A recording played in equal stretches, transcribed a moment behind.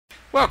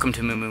Welcome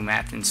to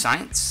MooMooMath and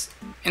Science.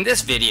 In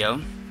this video,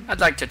 I'd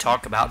like to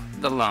talk about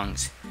the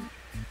lungs.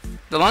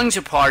 The lungs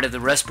are part of the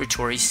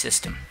respiratory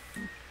system.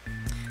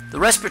 The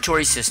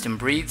respiratory system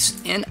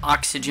breathes in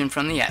oxygen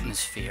from the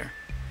atmosphere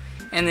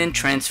and then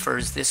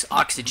transfers this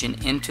oxygen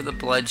into the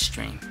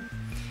bloodstream.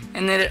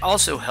 And then it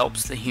also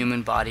helps the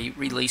human body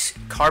release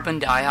carbon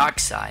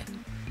dioxide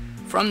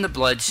from the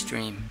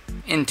bloodstream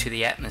into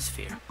the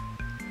atmosphere.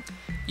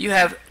 You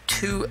have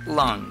two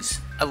lungs,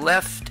 a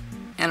left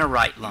and a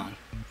right lung,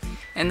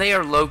 and they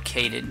are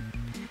located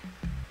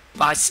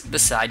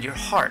beside your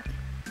heart.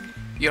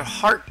 Your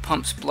heart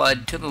pumps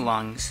blood to the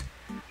lungs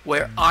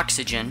where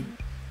oxygen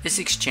is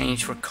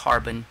exchanged for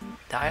carbon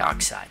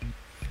dioxide.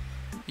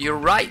 Your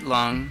right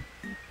lung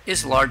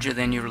is larger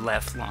than your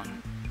left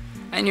lung,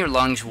 and your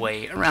lungs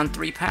weigh around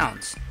 3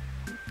 pounds.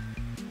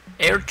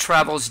 Air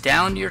travels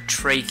down your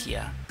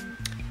trachea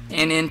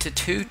and into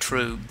two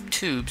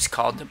tubes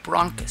called the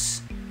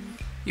bronchus.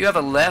 You have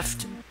a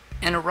left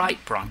and a right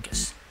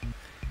bronchus.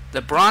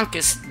 The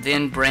bronchus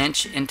then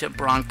branch into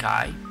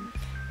bronchi,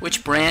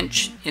 which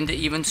branch into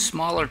even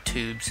smaller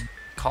tubes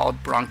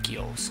called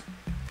bronchioles.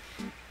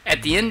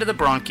 At the end of the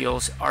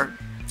bronchioles are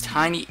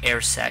tiny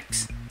air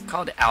sacs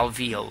called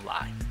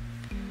alveoli.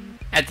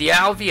 At the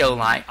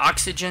alveoli,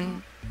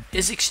 oxygen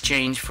is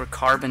exchanged for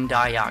carbon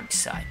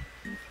dioxide.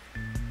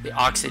 The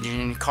oxygen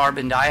and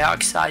carbon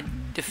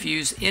dioxide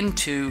diffuse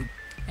into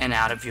and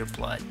out of your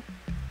blood.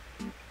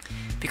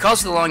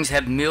 Because the lungs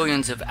have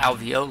millions of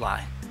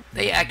alveoli,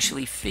 they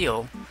actually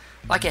feel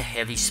like a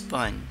heavy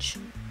sponge.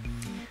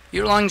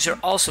 Your lungs are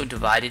also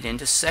divided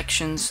into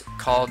sections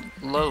called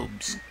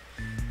lobes.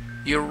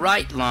 Your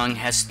right lung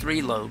has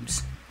 3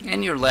 lobes,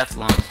 and your left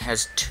lung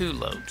has 2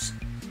 lobes.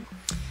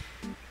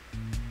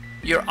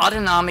 Your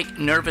autonomic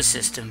nervous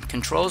system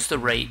controls the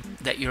rate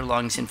that your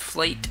lungs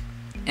inflate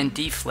and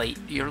deflate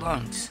your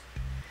lungs.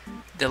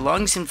 The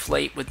lungs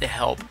inflate with the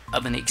help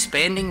of an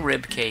expanding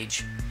rib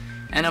cage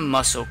and a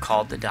muscle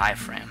called the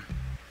diaphragm.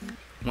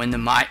 When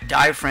the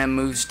diaphragm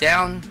moves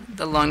down,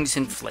 the lungs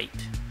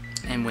inflate,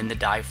 and when the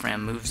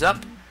diaphragm moves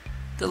up,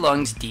 the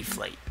lungs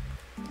deflate.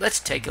 Let's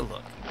take a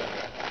look.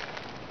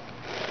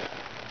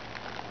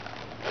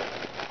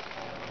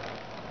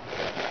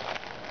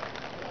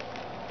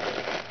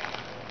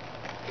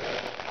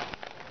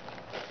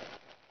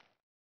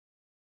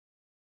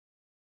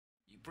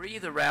 You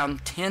breathe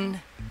around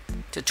 10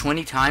 to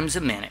 20 times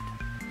a minute.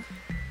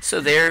 So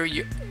there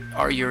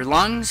are your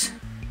lungs.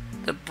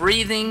 The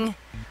breathing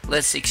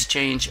lets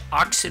exchange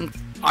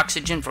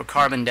oxygen for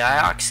carbon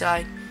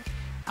dioxide.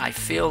 I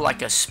feel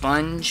like a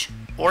sponge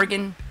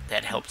organ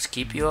that helps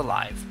keep you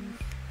alive.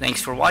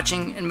 Thanks for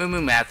watching, and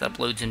MooMooMath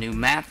uploads a new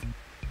math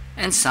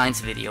and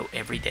science video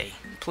every day.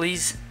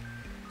 Please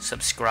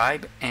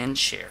subscribe and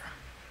share.